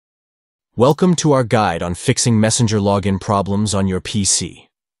Welcome to our guide on fixing Messenger login problems on your PC.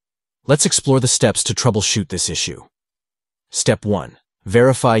 Let's explore the steps to troubleshoot this issue. Step 1.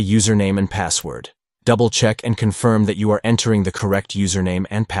 Verify username and password. Double-check and confirm that you are entering the correct username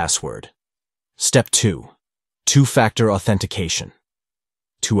and password. Step 2. Two-factor authentication.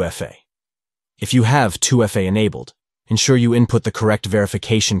 2FA. If you have 2FA enabled, ensure you input the correct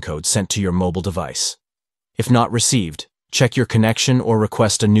verification code sent to your mobile device. If not received, check your connection or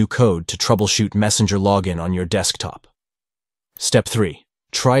request a new code to troubleshoot Messenger login on your desktop. Step 3.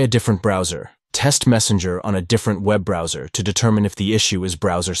 Try a different browser. Test Messenger on a different web browser to determine if the issue is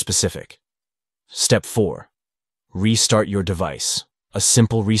browser-specific. Step 4. Restart your device. A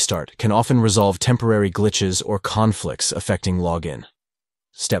simple restart can often resolve temporary glitches or conflicts affecting login.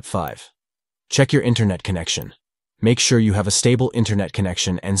 Step 5. Check your internet connection. Make sure you have a stable internet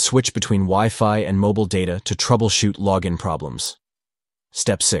connection and switch between Wi-Fi and mobile data to troubleshoot login problems.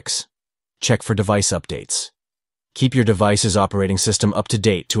 Step 6. Check for device updates. Keep your device's operating system up to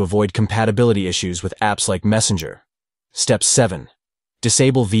date to avoid compatibility issues with apps like Messenger. Step 7.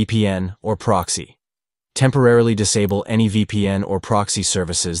 Disable VPN or proxy. Temporarily disable any VPN or proxy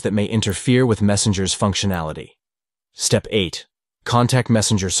services that may interfere with Messenger's functionality. Step 8. Contact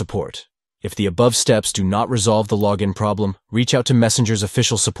Messenger support. If the above steps do not resolve the login problem, reach out to Messenger's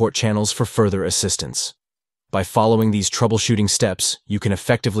official support channels for further assistance. By following these troubleshooting steps, you can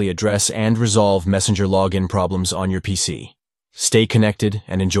effectively address and resolve Messenger login problems on your PC. Stay connected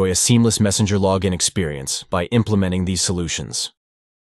and enjoy a seamless Messenger login experience by implementing these solutions.